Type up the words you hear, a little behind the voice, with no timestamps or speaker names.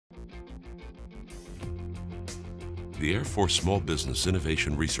the Air Force Small Business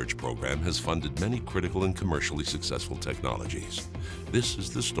Innovation Research Program has funded many critical and commercially successful technologies. This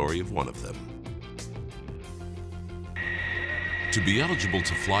is the story of one of them. To be eligible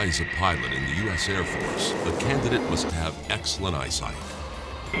to fly as a pilot in the U.S. Air Force, a candidate must have excellent eyesight.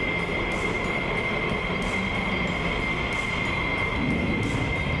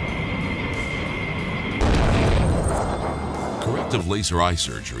 Corrective laser eye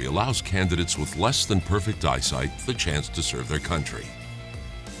surgery allows candidates with less than perfect eyesight the chance to serve their country.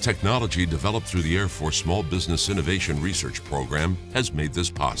 Technology developed through the Air Force Small Business Innovation Research Program has made this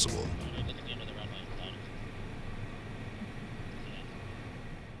possible.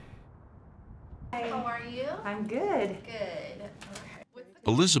 Hi. How are you? I'm good. Good. Okay.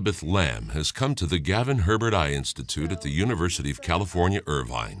 Elizabeth Lamb has come to the Gavin Herbert Eye Institute at the University of California,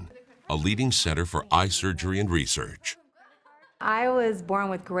 Irvine, a leading center for eye surgery and research. I was born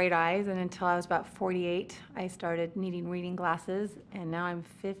with great eyes, and until I was about 48, I started needing reading glasses, and now I'm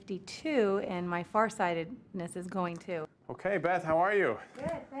 52, and my farsightedness is going too. Okay, Beth, how are you? Good,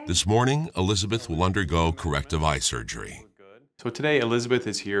 thanks. This morning, Elizabeth will undergo corrective eye surgery. So today, Elizabeth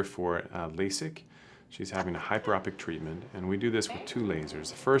is here for LASIK. She's having a hyperopic treatment, and we do this with two lasers.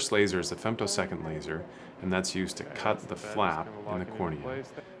 The first laser is the femtosecond laser, and that's used to cut the flap in the cornea.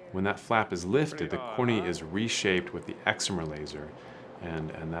 When that flap is lifted, the cornea is reshaped with the excimer laser, and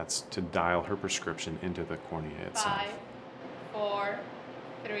that's to dial her prescription into the cornea itself. 5, 4,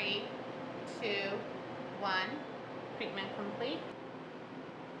 3, 2, 1. Treatment complete.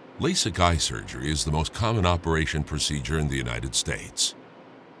 LASIK eye surgery is the most common operation procedure in the United States.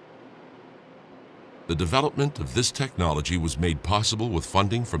 The development of this technology was made possible with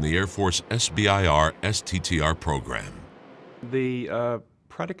funding from the Air Force SBIR STTR program. The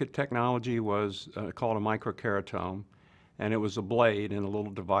predicate technology was called a microkeratome, and it was a blade and a little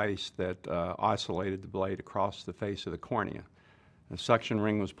device that oscillated the blade across the face of the cornea. A suction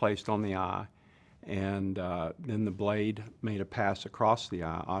ring was placed on the eye, and then the blade made a pass across the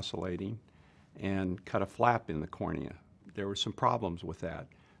eye, oscillating, and cut a flap in the cornea. There were some problems with that.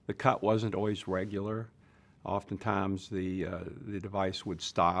 The cut wasn't always regular. Oftentimes the device would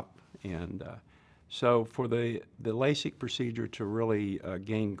stop, and so for the LASIK procedure to really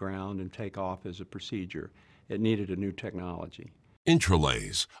gain ground and take off as a procedure, it needed a new technology.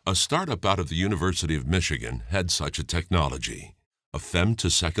 IntraLase, a startup out of the University of Michigan, had such a technology, a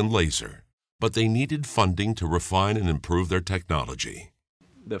femtosecond laser, but they needed funding to refine and improve their technology.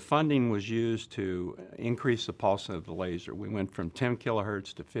 The funding was used to increase the pulse of the laser. We went from 10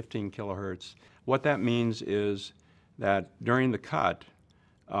 kilohertz to 15 kilohertz. What that means is that during the cut,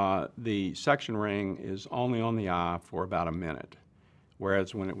 the suction ring is only on the eye for about a minute,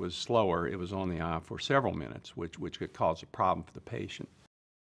 whereas when it was slower, it was on the eye for several minutes, which could cause a problem for the patient.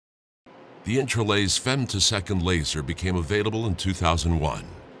 The IntraLase femtosecond laser became available in 2001.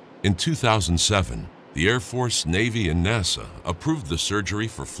 In 2007, the Air Force, Navy, and NASA approved the surgery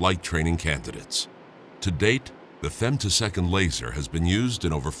for flight training candidates. To date, the femtosecond laser has been used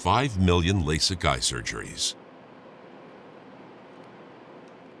in over 5 million LASIK eye surgeries.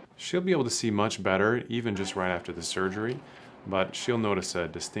 She'll be able to see much better, even just right after the surgery, but she'll notice a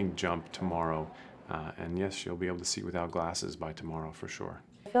distinct jump tomorrow, and yes, she'll be able to see without glasses by tomorrow for sure.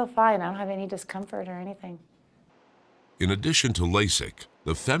 I feel fine. I don't have any discomfort or anything. In addition to LASIK,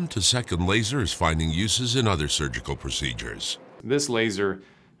 the femtosecond laser is finding uses in other surgical procedures. This laser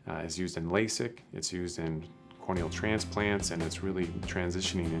is used in LASIK, it's used in corneal transplants, and it's really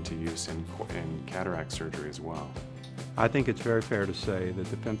transitioning into use in cataract surgery as well. I think it's very fair to say that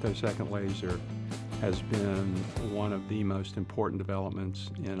the femtosecond laser has been one of the most important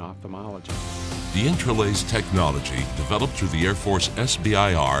developments in ophthalmology. The IntraLase technology, developed through the Air Force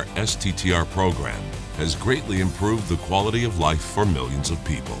SBIR STTR program, has greatly improved the quality of life for millions of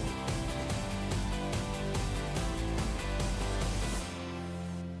people.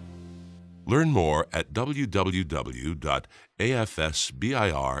 Learn more at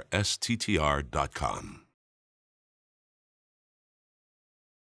www.afsbirstttr.com.